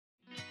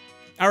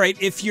All right,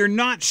 if you're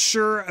not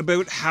sure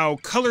about how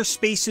color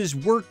spaces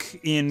work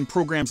in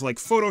programs like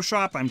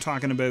Photoshop, I'm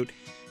talking about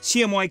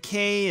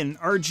CMYK and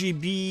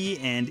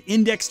RGB and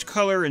indexed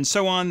color and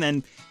so on,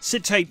 then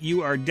sit tight,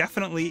 you are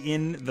definitely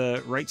in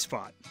the right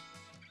spot.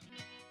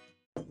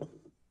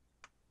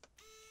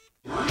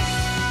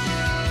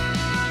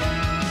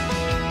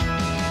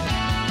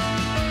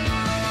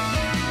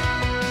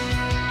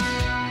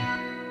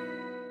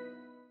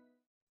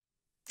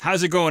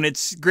 How's it going?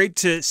 It's great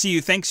to see you.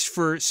 Thanks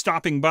for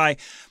stopping by.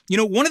 You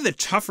know, one of the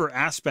tougher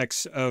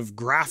aspects of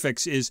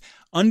graphics is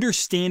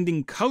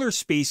understanding color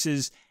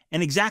spaces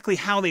and exactly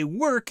how they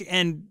work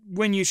and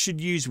when you should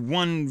use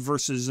one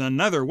versus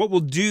another. What we'll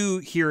do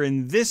here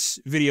in this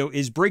video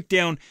is break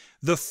down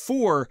the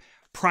 4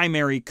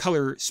 primary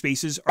color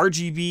spaces: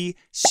 RGB,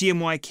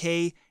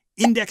 CMYK,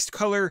 indexed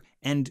color,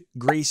 and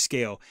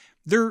grayscale.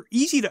 They're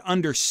easy to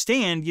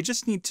understand. You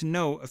just need to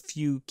know a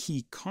few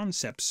key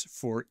concepts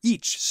for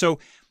each. So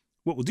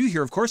what we'll do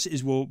here, of course,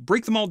 is we'll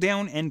break them all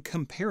down and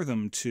compare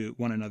them to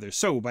one another.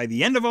 So by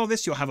the end of all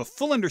this, you'll have a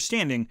full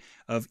understanding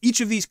of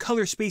each of these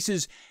color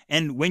spaces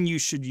and when you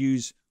should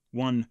use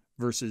one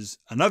versus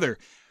another.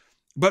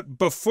 But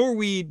before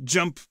we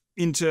jump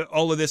into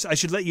all of this, I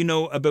should let you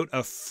know about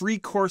a free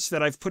course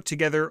that I've put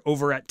together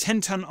over at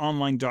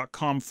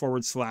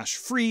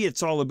 10tononline.com/free.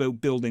 It's all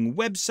about building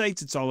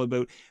websites. It's all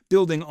about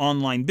building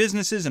online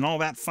businesses and all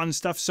that fun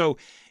stuff. So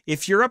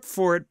if you're up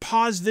for it,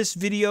 pause this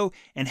video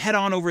and head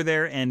on over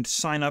there and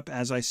sign up.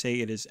 As I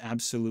say, it is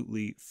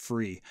absolutely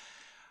free.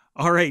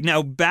 All right,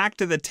 now back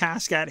to the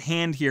task at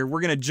hand here. We're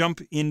going to jump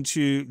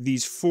into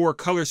these 4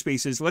 color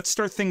spaces. Let's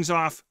start things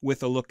off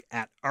with a look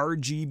at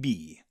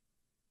RGB.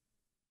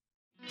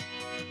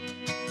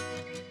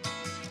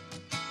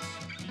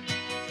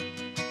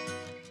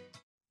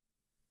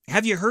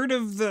 Have you heard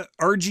of the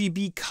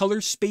RGB color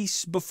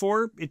space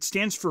before? It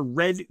stands for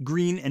red,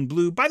 green, and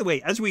blue. By the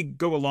way, as we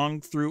go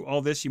along through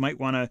all this, you might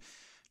want to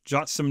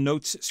jot some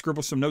notes,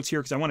 scribble some notes here,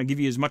 because I want to give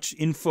you as much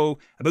info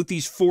about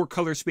these 4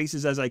 color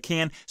spaces as I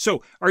can.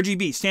 So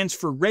RGB stands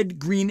for red,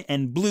 green,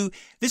 and blue.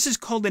 This is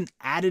called an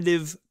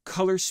additive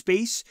color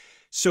space.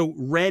 So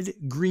red,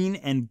 green,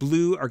 and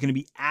blue are going to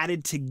be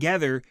added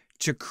together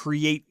to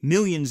create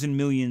millions and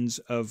millions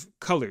of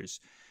colors.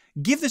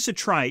 Give this a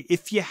try.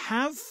 If you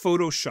have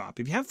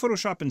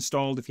Photoshop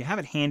installed, if you have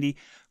it handy,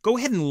 go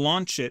ahead and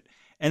launch it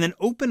and then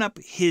open up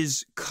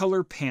his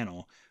color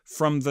panel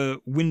from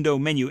the window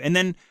menu. And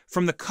then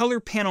from the color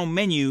panel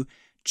menu,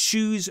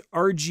 choose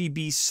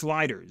RGB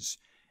sliders.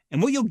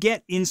 And what you'll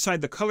get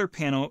inside the color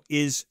panel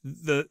is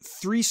the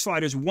 3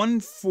 sliders, one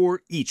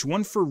for each,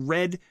 one for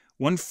red,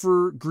 one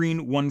for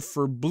green, one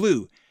for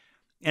blue.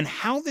 And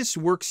how this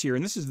works here,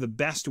 and this is the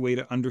best way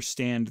to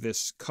understand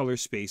this color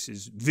space,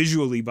 is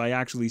visually by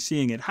actually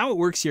seeing it. How it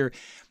works here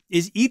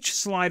is each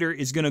slider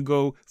is going to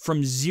go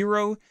from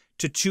 0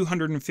 to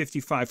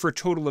 255 for a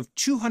total of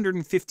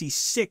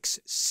 256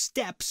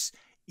 steps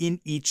in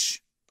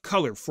each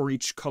color, for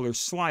each color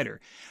slider.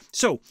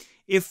 So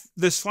if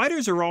the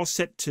sliders are all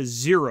set to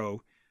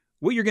 0,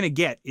 what you're going to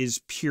get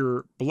is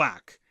pure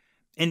black.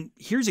 And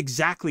here's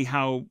exactly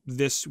how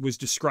this was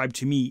described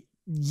to me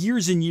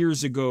years and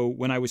years ago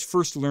when I was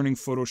first learning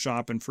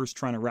Photoshop and first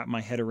trying to wrap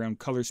my head around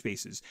color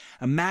spaces.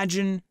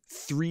 Imagine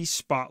 3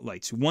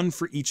 spotlights, one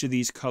for each of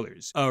these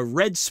colors. A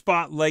red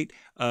spotlight,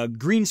 a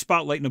green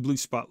spotlight, and a blue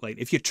spotlight.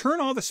 If you turn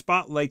all the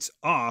spotlights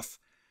off,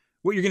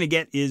 what you're going to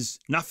get is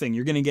nothing.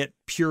 You're going to get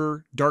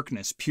pure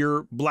darkness,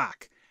 pure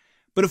black.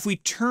 But if we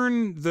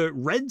turn the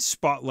red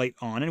spotlight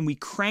on and we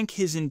crank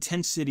his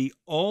intensity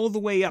all the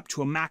way up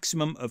to a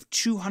maximum of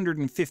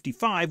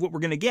 255, what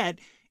we're going to get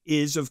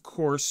is, of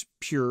course,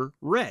 pure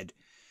red.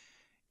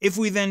 If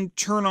we then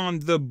turn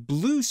on the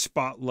blue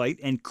spotlight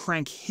and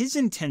crank his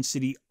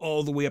intensity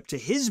all the way up to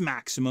his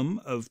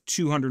maximum of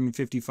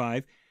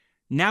 255,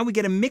 now we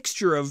get a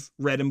mixture of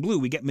red and blue.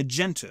 We get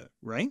magenta,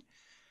 right?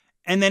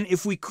 And then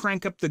if we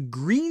crank up the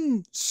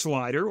green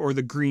slider or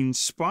the green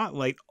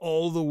spotlight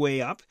all the way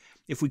up,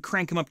 if we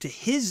crank him up to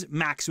his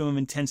maximum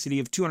intensity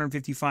of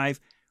 255,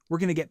 we're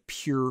going to get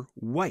pure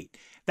white.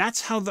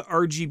 That's how the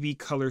RGB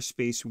color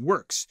space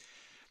works.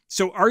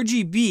 So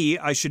RGB,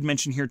 I should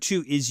mention here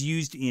too, is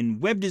used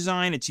in web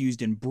design, it's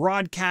used in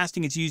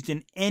broadcasting, it's used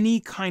in any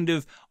kind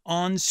of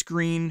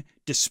on-screen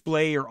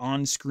display or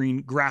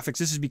on-screen graphics.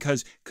 This is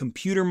because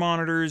computer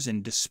monitors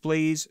and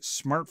displays,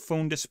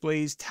 smartphone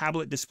displays,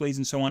 tablet displays,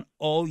 and so on,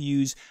 all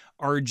use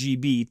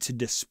RGB to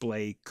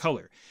display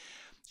color.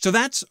 So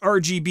that's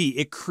RGB.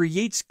 It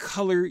creates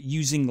color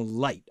using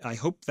light. I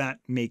hope that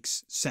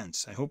makes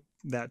sense. I hope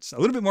that's a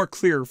little bit more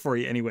clear for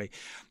you anyway.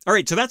 All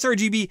right, so that's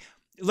RGB.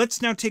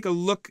 Let's now take a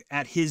look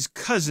at his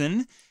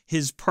cousin,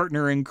 his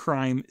partner in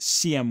crime,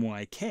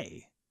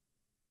 CMYK.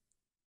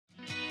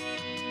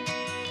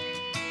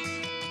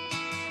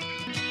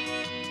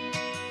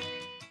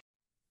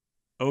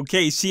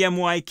 Okay,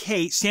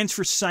 CMYK stands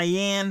for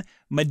cyan,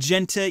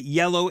 magenta,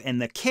 yellow,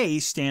 and the K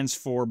stands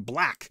for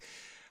black.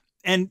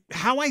 And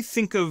how I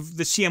think of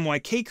the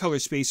CMYK color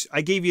space,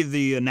 I gave you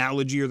the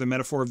analogy or the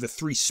metaphor of the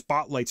 3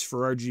 spotlights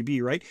for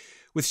RGB, right?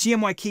 With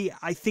CMYK,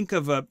 I think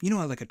of a,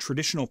 like a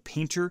traditional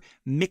painter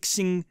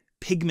mixing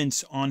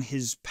pigments on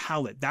his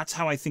palette. That's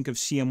how I think of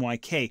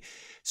CMYK.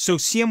 So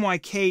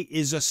CMYK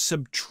is a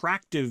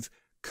subtractive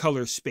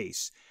color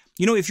space.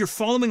 If you're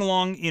following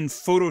along in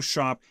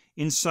Photoshop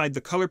inside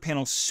the color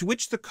panel,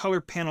 switch the color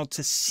panel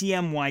to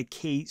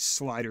CMYK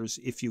sliders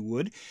if you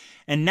would.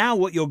 And now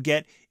what you'll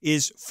get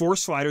is 4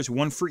 sliders,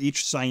 one for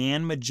each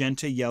cyan,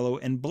 magenta, yellow,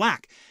 and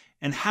black.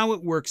 And how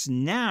it works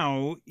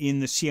now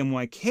in the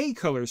CMYK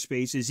color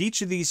space is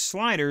each of these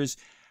sliders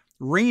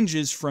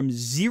ranges from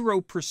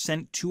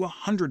 0% to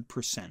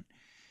 100%.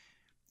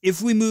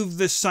 If we move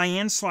the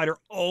cyan slider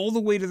all the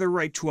way to the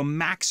right to a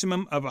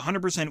maximum of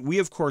 100%, we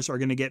of course are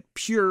going to get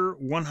pure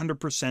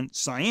 100%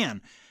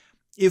 cyan.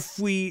 If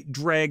we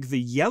drag the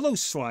yellow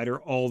slider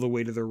all the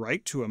way to the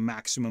right to a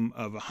maximum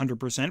of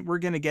 100%, we're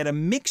going to get a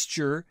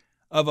mixture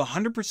of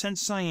 100%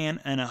 cyan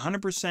and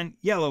 100%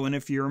 yellow. And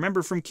if you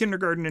remember from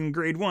kindergarten in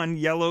grade 1,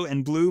 yellow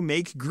and blue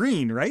make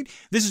green, right?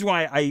 This is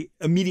why I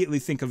immediately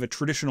think of a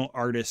traditional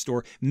artist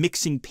or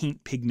mixing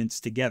paint pigments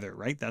together,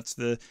 right? That's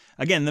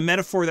again, the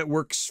metaphor that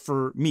works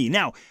for me.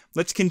 Now,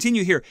 let's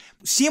continue here.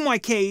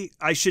 CMYK,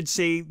 I should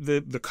say,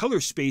 the color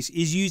space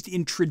is used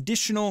in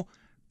traditional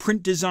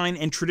print design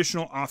and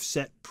traditional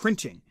offset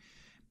printing.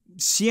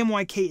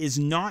 CMYK is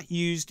not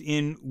used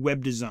in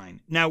web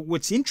design. Now,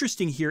 what's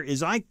interesting here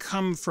is I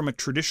come from a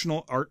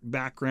traditional art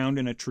background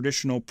and a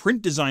traditional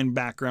print design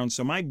background,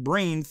 so my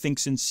brain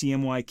thinks in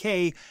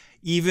CMYK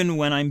even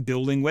when I'm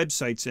building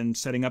websites and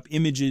setting up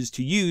images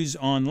to use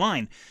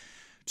online.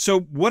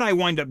 So what I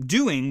wind up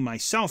doing,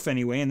 myself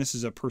anyway, and this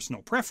is a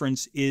personal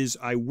preference, is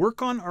I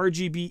work on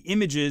RGB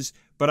images,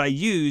 but I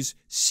use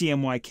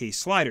CMYK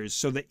sliders.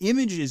 So the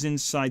image is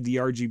inside the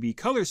RGB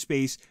color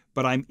space,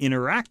 but I'm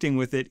interacting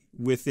with it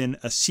within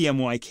a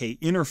CMYK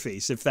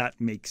interface, if that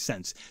makes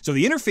sense. So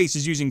the interface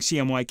is using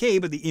CMYK,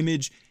 but the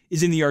image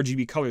is in the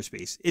RGB color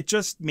space. It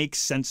just makes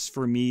sense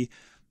for me.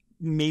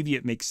 Maybe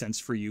it makes sense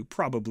for you,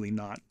 probably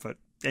not, but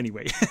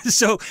anyway.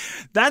 So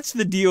that's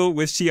the deal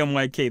with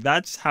CMYK.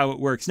 That's how it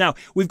works. Now,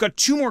 we've got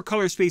 2 more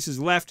color spaces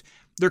left.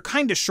 They're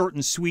kind of short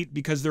and sweet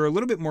because they're a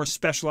little bit more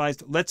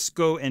specialized. Let's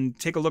go and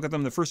take a look at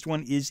them. The first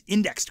one is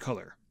indexed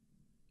color.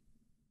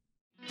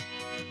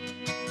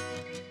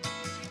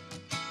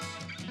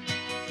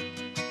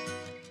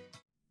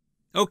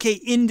 Okay,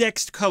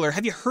 indexed color.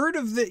 Have you heard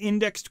of the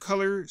indexed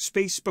color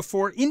space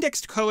before?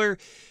 Indexed color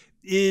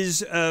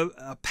is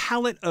a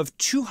palette of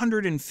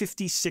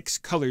 256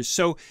 colors.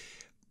 So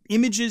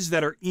images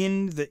that are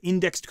in the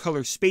indexed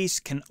color space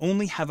can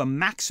only have a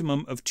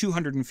maximum of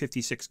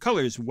 256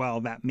 colors.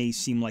 While that may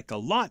seem like a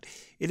lot,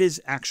 it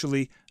is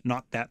actually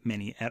not that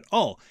many at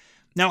all.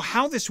 Now,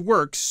 how this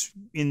works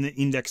in the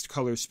indexed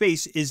color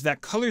space is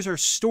that colors are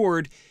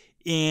stored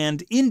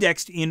and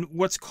indexed in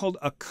what's called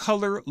a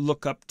color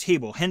lookup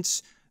table,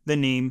 hence the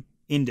name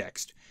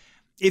indexed.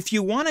 If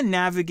you want to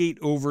navigate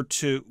over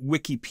to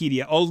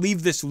Wikipedia, I'll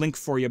leave this link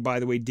for you, by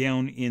the way,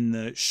 down in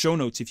the show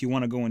notes if you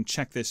want to go and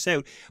check this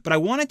out. But I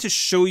wanted to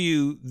show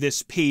you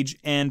this page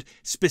and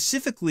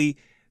specifically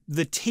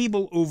the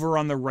table over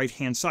on the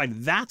right-hand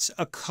side. That's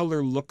a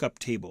color lookup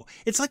table.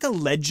 It's like a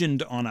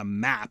legend on a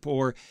map,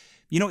 or,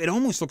 it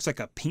almost looks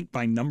like a paint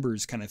by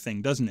numbers kind of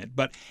thing, doesn't it?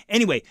 But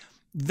anyway,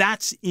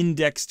 that's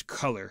indexed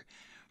color.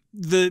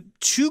 The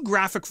 2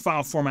 graphic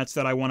file formats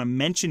that I want to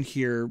mention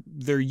here,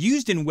 they're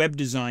used in web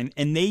design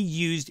and they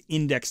used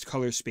indexed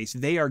color space.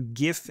 They are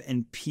GIF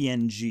and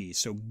PNG.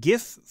 So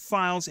GIF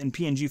files and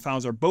PNG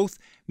files are both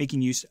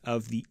making use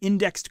of the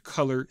indexed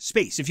color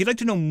space. If you'd like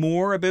to know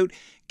more about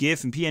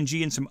GIF and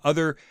PNG and some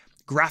other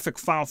graphic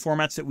file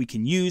formats that we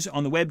can use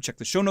on the web, check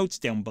the show notes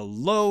down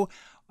below.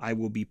 I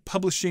will be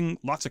publishing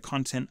lots of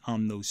content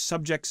on those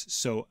subjects,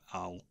 so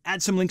I'll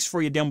add some links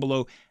for you down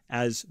below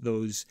as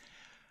those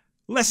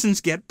lessons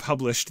get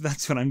published.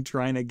 That's what I'm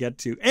trying to get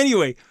to.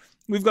 Anyway,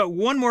 we've got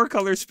 1 more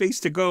color space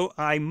to go.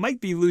 I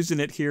might be losing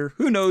it here.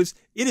 Who knows?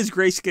 It is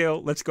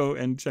grayscale. Let's go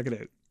and check it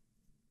out.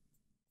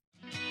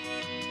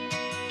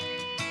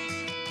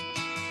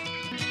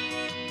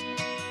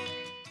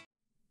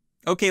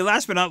 Okay,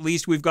 last but not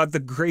least, we've got the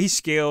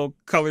grayscale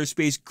color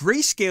space.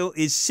 Grayscale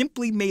is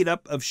simply made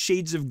up of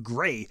shades of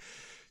gray.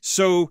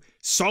 So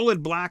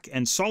solid black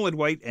and solid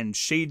white and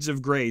shades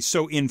of gray.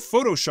 So in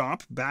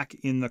Photoshop, back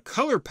in the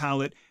color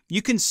palette,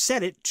 you can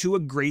set it to a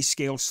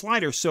grayscale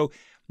slider. So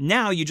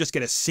now you just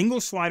get a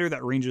single slider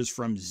that ranges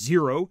from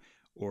 0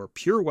 or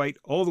pure white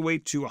all the way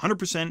to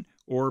 100%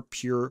 or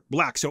pure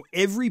black. So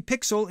every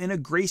pixel in a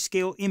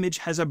grayscale image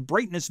has a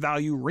brightness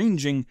value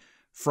ranging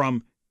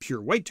from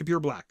pure white to pure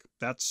black.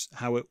 That's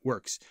how it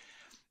works.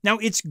 Now,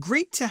 it's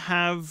great to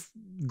have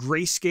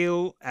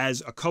grayscale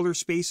as a color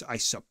space, I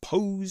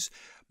suppose,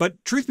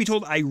 but truth be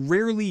told, I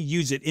rarely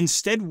use it.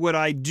 Instead, what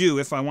I do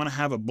if I want to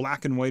have a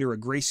black and white or a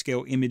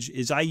grayscale image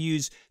is I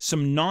use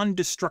some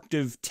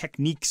non-destructive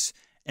techniques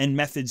and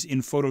methods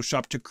in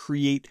Photoshop to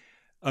create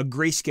a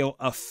grayscale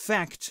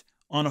effect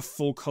on a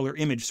full color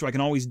image. So I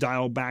can always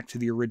dial back to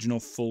the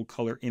original full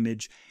color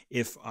image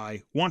if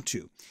I want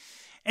to.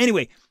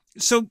 Anyway,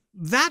 so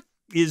that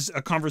is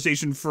a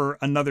conversation for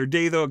another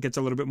day, though. It gets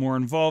a little bit more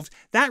involved.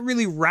 That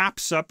really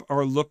wraps up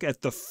our look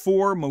at the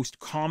 4 most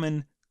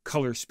common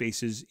color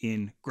spaces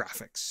in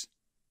graphics.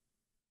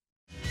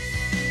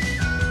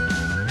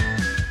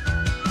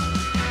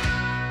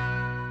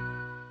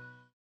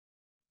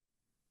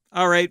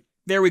 All right,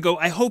 there we go.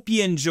 I hope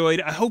you enjoyed.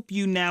 I hope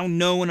you now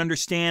know and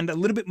understand a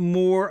little bit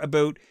more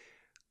about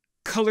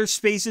color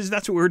spaces.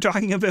 That's what we were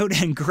talking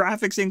about, and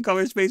graphics in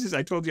color spaces.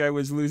 I told you I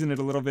was losing it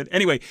a little bit.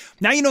 Anyway,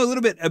 now you know a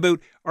little bit about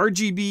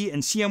RGB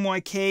and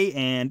CMYK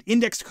and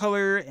indexed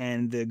color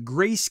and the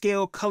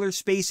grayscale color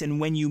space and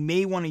when you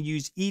may want to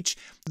use each.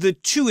 The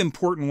 2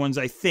 important ones,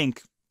 I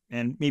think,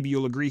 and maybe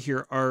you'll agree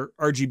here, are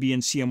RGB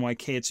and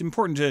CMYK. It's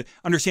important to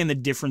understand the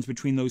difference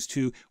between those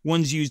 2.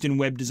 One's used in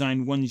web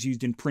design, one's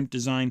used in print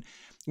design.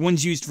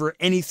 One's used for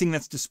anything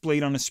that's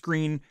displayed on a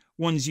screen.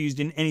 One's used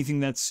in anything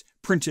that's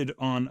printed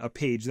on a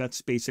page. That's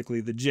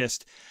basically the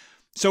gist.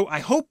 So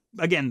I hope,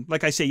 again,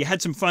 like I say, you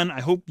had some fun.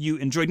 I hope you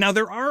enjoyed. Now,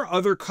 there are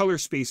other color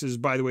spaces,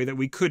 by the way, that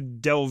we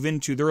could delve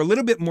into. They're a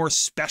little bit more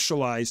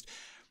specialized.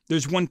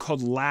 There's one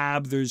called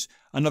Lab. There's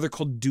another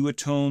called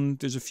Duotone.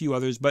 There's a few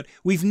others, but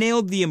we've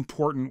nailed the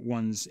important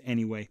ones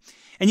anyway.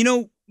 And you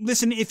know,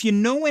 listen, if you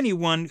know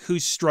anyone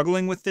who's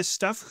struggling with this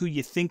stuff, who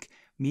you think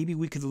maybe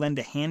we could lend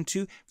a hand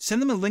to, send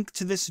them a link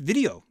to this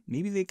video.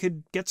 Maybe they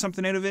could get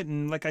something out of it.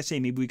 And like I say,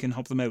 maybe we can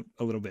help them out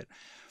a little bit.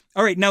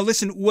 All right, now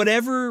listen,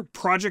 whatever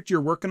project you're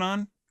working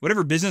on,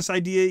 whatever business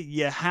idea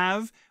you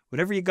have,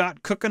 whatever you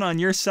got cooking on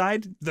your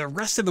side, the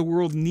rest of the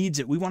world needs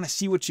it. We want to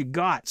see what you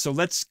got. So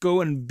let's go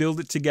and build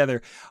it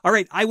together. All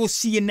right, I will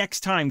see you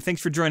next time.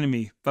 Thanks for joining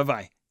me.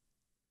 Bye-bye.